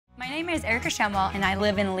name is Erica Shemwell, and I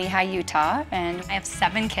live in Lehi, Utah, and I have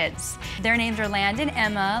 7 kids. Their names are Landon,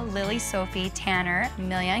 Emma, Lily, Sophie, Tanner,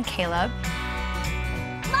 Amelia, and Caleb.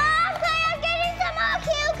 Mom, I'm getting some more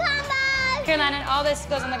cucumbers! Here, Landon, all this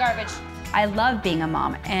goes in the garbage. I love being a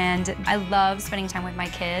mom, and I love spending time with my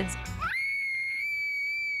kids.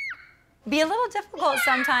 Be a little difficult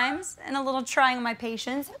sometimes, and a little trying on my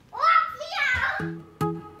patience.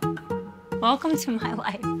 Welcome to my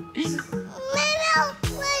life. Now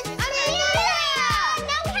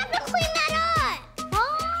we have to clean that up.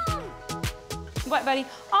 Mom! What, buddy?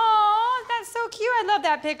 Oh, that's so cute. I love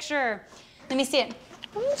that picture. Let me see it.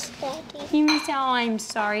 I miss Daddy. You miss, oh, I'm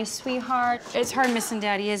sorry, sweetheart. It's hard missing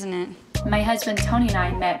Daddy, isn't it? My husband, Tony, and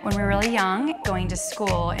I met when we were really young, going to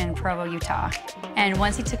school in Provo, Utah. And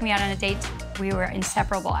once he took me out on a date, we were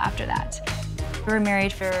inseparable after that. We were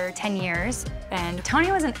married for 10 years, and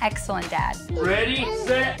Tony was an excellent dad. Ready,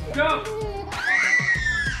 set, go!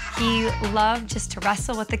 He loved just to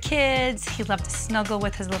wrestle with the kids. He loved to snuggle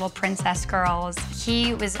with his little princess girls.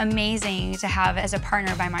 He was amazing to have as a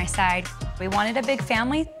partner by my side. We wanted a big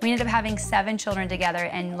family. We ended up having 7 children together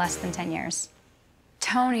in less than 10 years.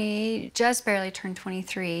 Tony just barely turned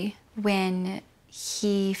 23 when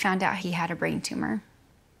he found out he had a brain tumor.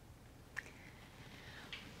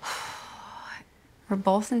 We're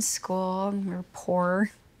both in school, we're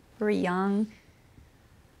poor, we're young,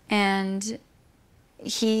 and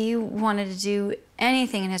he wanted to do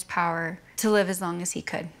anything in his power to live as long as he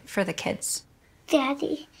could for the kids.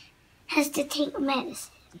 Daddy has to take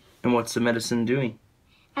medicine. And what's the medicine doing?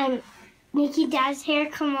 Making Dad's hair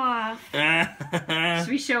come off. Should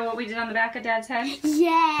we show what we did on the back of Dad's head?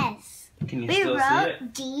 Yes. Can you We still see wrote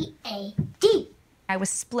it? D-A-D. I was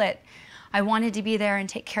split. I wanted to be there and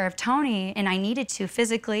take care of Tony, and I needed to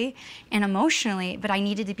physically and emotionally, but I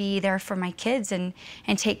needed to be there for my kids and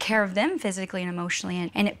take care of them physically and emotionally.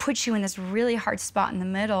 And it puts you in this really hard spot in the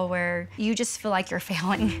middle where you just feel like you're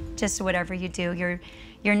failing just whatever you do.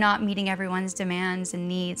 You're not meeting everyone's demands and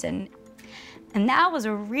needs. And that was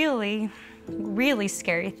a really, really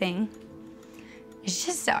scary thing. It's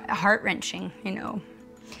just heart-wrenching, you know.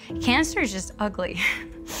 Cancer is just ugly.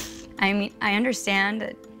 I mean, I understand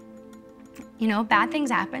that, you know, bad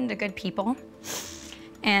things happen to good people.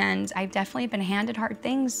 And I've definitely been handed hard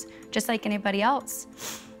things, just like anybody else.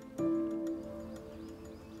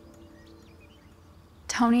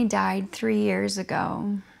 Tony died 3 years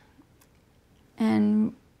ago.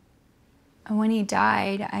 And when he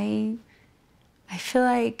died, I feel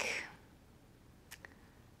like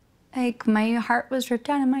my heart was ripped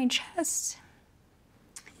out of my chest.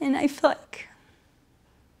 And I feel like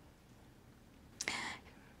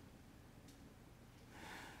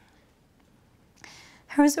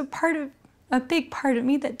there was a big part of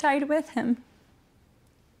me that died with him.